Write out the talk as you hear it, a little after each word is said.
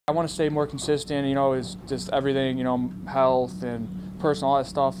I want to stay more consistent, you know, is just everything, you know, health and personal, all that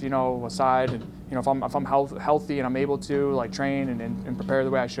stuff, you know, aside. And, you know, if I'm healthy and I'm able to, like, train and prepare the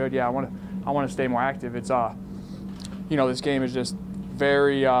way I should, yeah, I want to stay more active. It's, you know, this game is just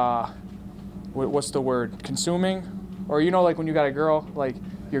very, what's the word, consuming? Or, you know, like when you got a girl, like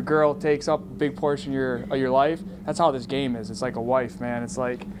your girl takes up a big portion of your life. That's how this game is. It's like a wife, man. It's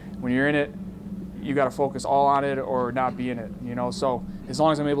like when you're in it, you got to focus all on it or not be in it, you know? So as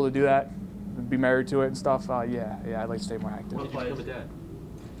long as I'm able to do that, be married to it and stuff, yeah, I'd like to stay more active. When did you become a dad?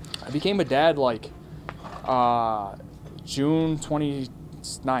 I became a dad like June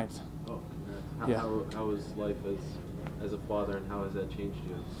 29th. Oh, yeah. How was life as a father, and how has that changed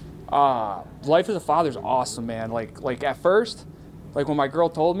you? Life as a father is awesome, man. Like at first, like when my girl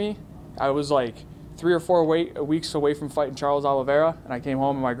told me, I was like 3 or 4 weeks away from fighting Charles Oliveira, and I came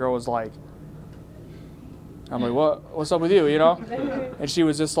home and my girl was like, I'm like, what's up with you, you know? And she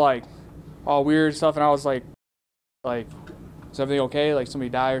was just like, all weird stuff, and I was like, is everything okay? Like somebody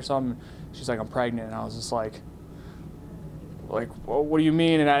died or something? She's like, I'm pregnant, and I was just like, well, what do you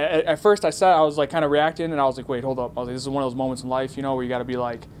mean? And at first I was like kind of reacting, and I was like, wait, hold up. I was like, this is one of those moments in life, you know, where you got to be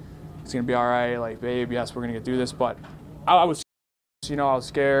like, it's gonna be all right, like, babe, yes, we're gonna get through this. But I was, you know, I was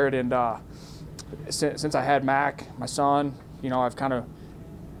scared, and since I had Mac, my son, you know, I've kind of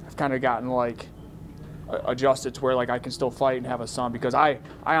gotten like adjusted to where like I can still fight and have a son, because I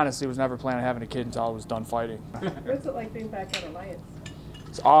honestly was never planning on having a kid until I was done fighting. What's it like being back at Alliance?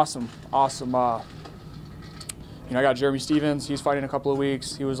 It's awesome. You know, I got Jeremy Stevens. He's fighting in a couple of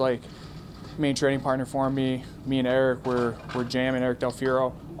weeks. He was like main training partner for me. Me and Eric we're jamming. Eric Del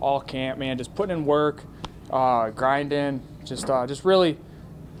Fiero all camp, man. Just putting in work, grinding. Just really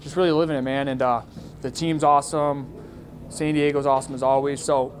living it, man. And the team's awesome. San Diego's awesome as always.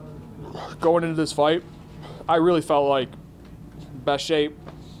 So going into this fight, I really felt like best shape.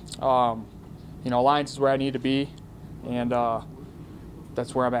 You know, Alliance is where I need to be, and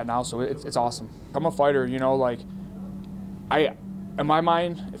that's where I'm at now. So it's awesome. I'm a fighter, you know. Like in my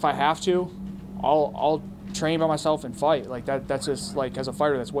mind, if I have to, I'll train by myself and fight. Like that's just like, as a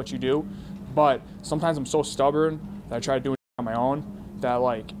fighter, that's what you do. But sometimes I'm so stubborn that I try to do it on my own that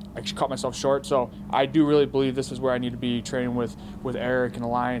like I cut myself short. So I do really believe this is where I need to be, training with Eric and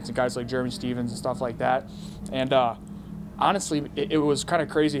Alliance and guys like Jeremy Stevens and stuff like that. And honestly, it was kind of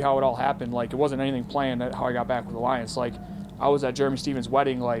crazy how it all happened. Like, it wasn't anything planned how I got back with Alliance. Like, I was at Jeremy Stevens'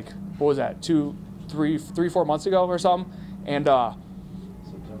 wedding, like, what was that, 4 months ago or something? And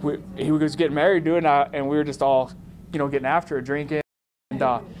he was getting married, dude, and we were just all, you know, getting after it, drinking. And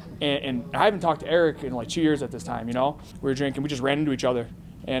I haven't talked to Eric in like 2 years at this time, you know? We were drinking, we just ran into each other.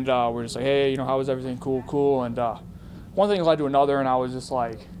 And we're just like, hey, you know, how was everything? Cool. And one thing led to another, and I was just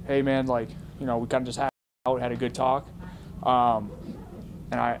like, hey, man, like, you know, we kind of just had a good talk.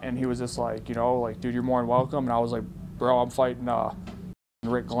 And he was just like, you know, like, dude, you're more than welcome. And I was like, bro, I'm fighting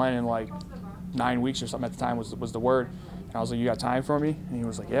Rick Glenn in like 9 weeks or something at the time was the word. And I was like, you got time for me? And he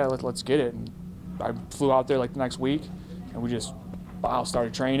was like, yeah, let's get it. And I flew out there like the next week, and we just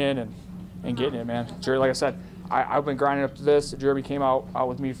started training and getting it, man. Jerry, like I said, I've been grinding up to this. Jeremy came out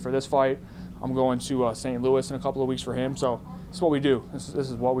with me for this fight. I'm going to St. Louis in a couple of weeks for him. So this is what we do. This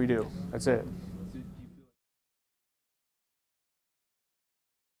is what we do. That's it.